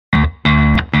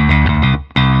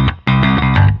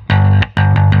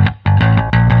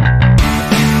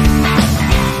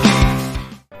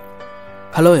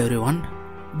Hello everyone,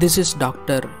 this is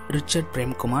Dr. Richard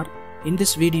Prem Kumar. In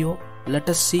this video, let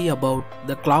us see about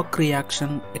the clock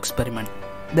reaction experiment.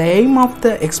 The aim of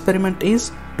the experiment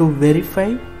is to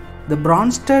verify the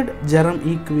Bronsted-Jerome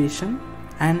equation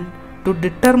and to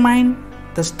determine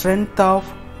the strength of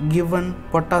given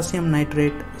potassium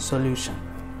nitrate solution.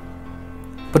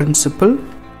 Principle: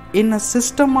 in a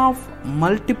system of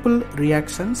multiple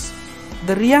reactions,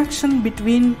 the reaction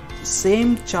between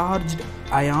same charged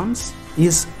ions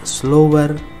is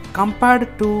slower compared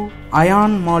to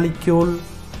ion molecule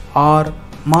or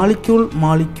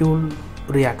molecule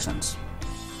reactions.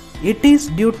 It is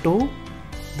due to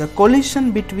the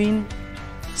collision between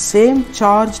same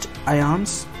charged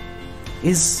ions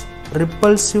is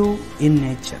repulsive in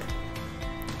nature.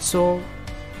 So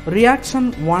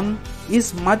reaction 1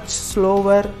 is much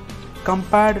slower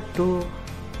compared to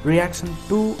reaction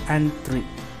 2 and 3.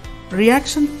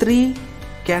 Reaction 3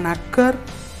 can occur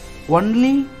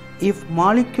only if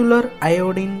molecular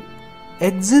iodine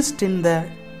exists in the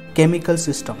chemical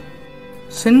system.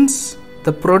 Since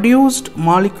the produced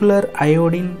molecular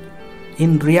iodine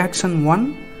in reaction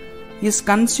 1 is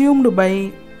consumed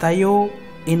by thio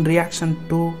in reaction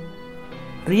 2,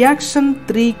 reaction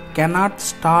 3 cannot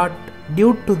start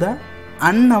due to the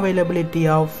unavailability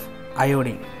of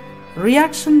iodine.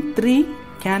 Reaction 3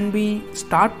 can be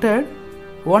started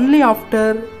only after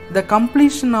the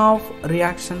completion of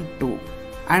reaction 2,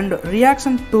 and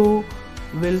reaction 2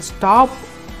 will stop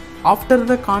after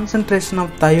the concentration of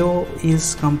thio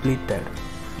is completed.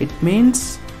 It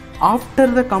means after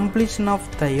the completion of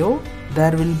thio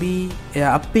there will be an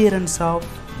appearance of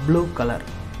blue color.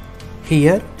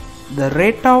 Here the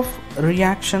rate of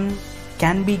reaction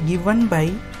can be given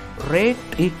by rate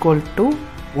equal to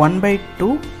 1 by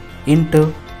 2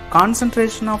 into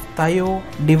concentration of thio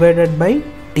divided by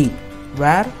T,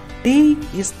 where T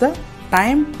is the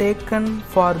time taken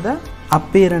for the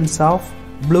appearance of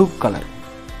blue color.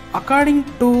 According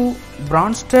to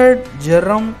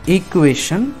Bronsted-Jerome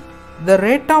equation, the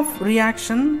rate of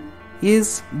reaction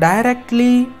is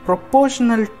directly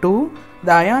proportional to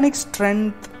the ionic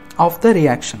strength of the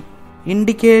reaction.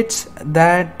 Indicates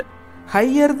that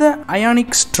higher the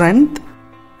ionic strength,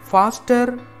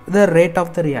 faster the rate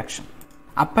of the reaction.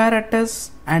 Apparatus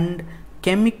and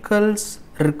chemicals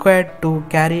required to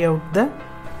carry out the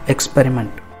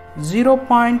experiment: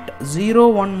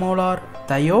 0.01 molar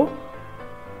thio,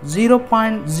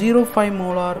 0.05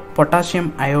 molar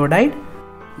potassium iodide,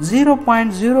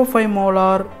 0.05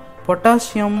 molar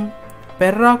potassium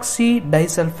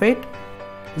peroxydisulfate,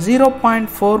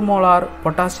 0.4 molar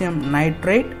potassium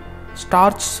nitrate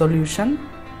starch solution,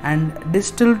 and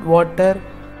distilled water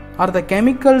are the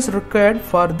chemicals required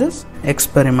for this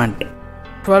experiment.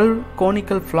 12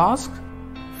 conical flasks,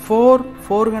 4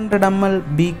 400 ml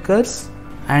beakers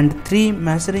and 3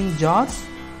 measuring jars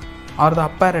are the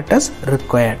apparatus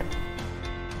required.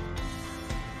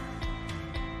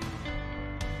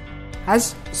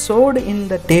 As showed in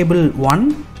the table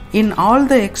 1, in all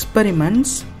the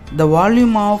experiments the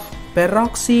volume of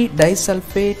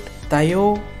peroxydisulfate, thio,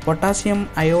 potassium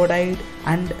iodide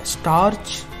and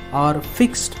starch are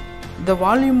fixed. The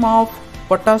volume of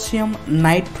potassium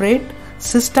nitrate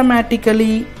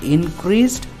systematically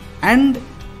increased, and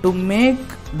to make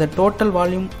the total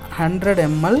volume 100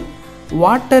 ml,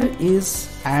 water is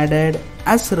added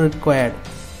as required.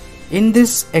 In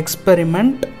this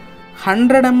experiment,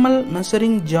 100 ml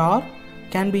measuring jar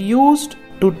can be used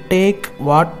to take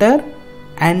water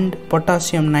and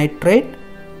potassium nitrate.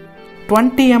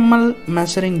 20 ml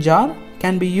measuring jar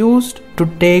can be used to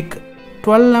take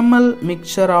 12 ml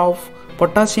mixture of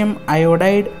potassium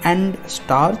iodide and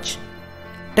starch.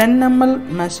 10 ml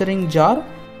measuring jar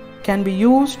can be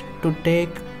used to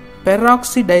take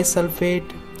peroxydisulfate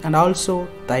and also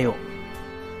thio.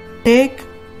 Take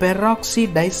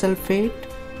peroxydisulfate,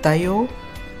 thio,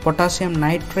 potassium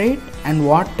nitrate and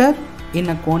water in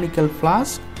a conical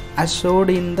flask as showed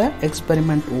in the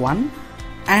experiment 1,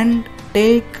 and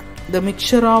take the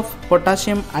mixture of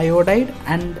potassium iodide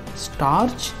and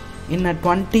starch in a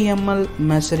 20 ml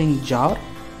measuring jar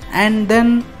and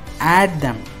then add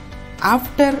them.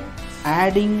 After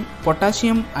adding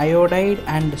potassium iodide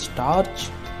and starch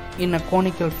in a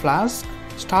conical flask,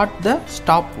 start the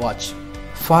stopwatch.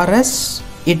 For us,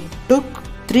 it took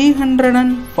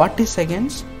 340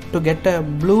 seconds to get a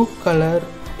blue color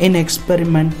in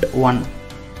experiment 1.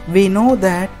 We know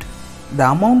that the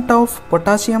amount of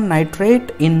potassium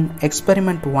nitrate in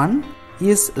experiment 1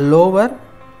 is lower,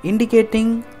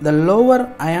 indicating the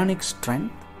lower ionic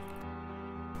strength.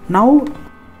 Now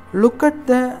look at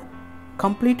the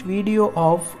complete video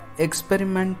of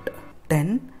experiment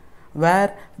 10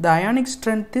 where the ionic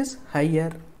strength is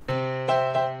higher.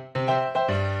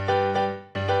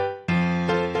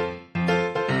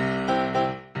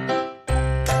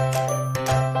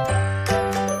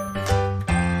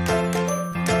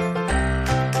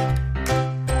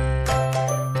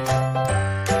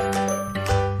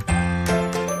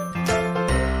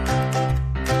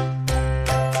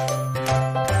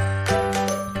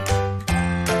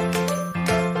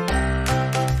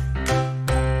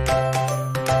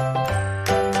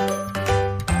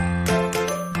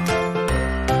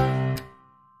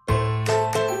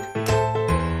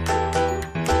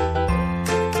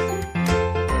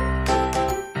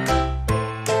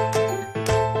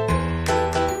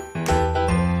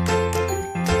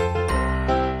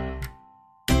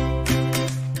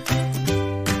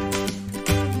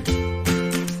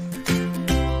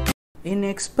 In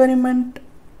experiment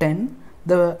 10,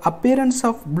 the appearance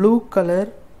of blue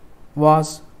color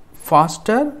was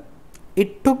faster.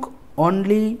 It took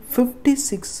only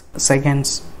 56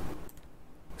 seconds.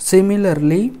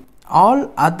 Similarly,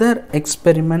 all other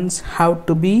experiments have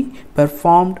to be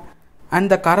performed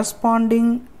and the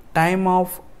corresponding time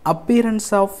of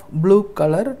appearance of blue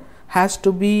color has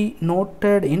to be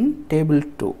noted in table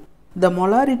 2. The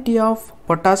molarity of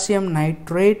potassium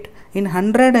nitrate in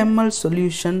 100 ml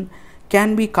solution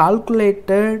can be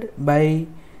calculated by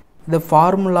the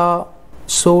formula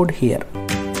showed here.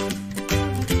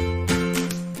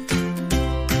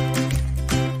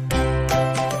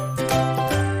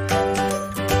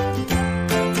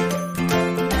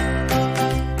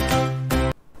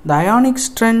 The ionic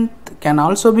strength can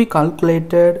also be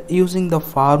calculated using the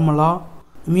formula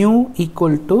mu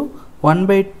equal to 1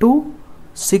 by 2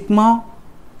 sigma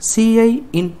Ci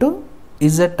into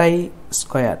Zi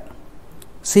square.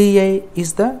 Ci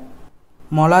is the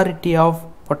molarity of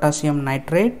potassium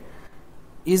nitrate.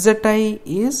 Zi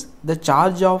is the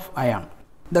charge of ion.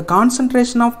 The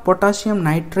concentration of potassium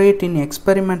nitrate in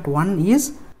experiment 1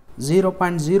 is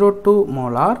 0.02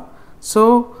 molar.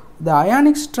 So the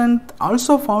ionic strength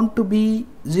also found to be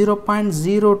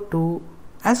 0.02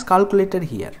 as calculated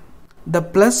here. The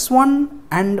 +1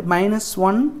 and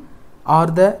 -1 are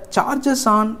the charges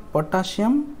on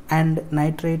potassium and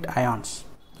nitrate ions.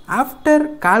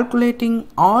 After calculating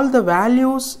all the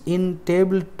values in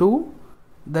table 2,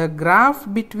 the graph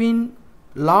between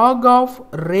log of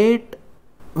rate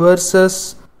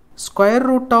versus square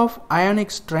root of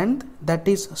ionic strength, that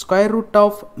is square root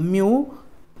of mu,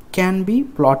 can be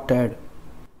plotted.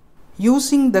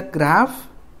 Using the graph,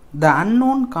 the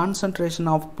unknown concentration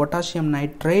of potassium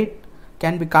nitrate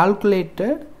can be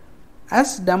calculated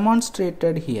as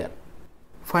demonstrated here.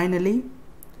 Finally,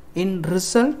 in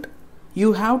result,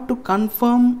 you have to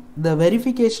confirm the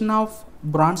verification of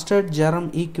Bronsted-Jerome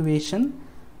equation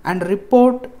and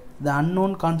report the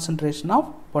unknown concentration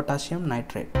of potassium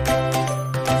nitrate.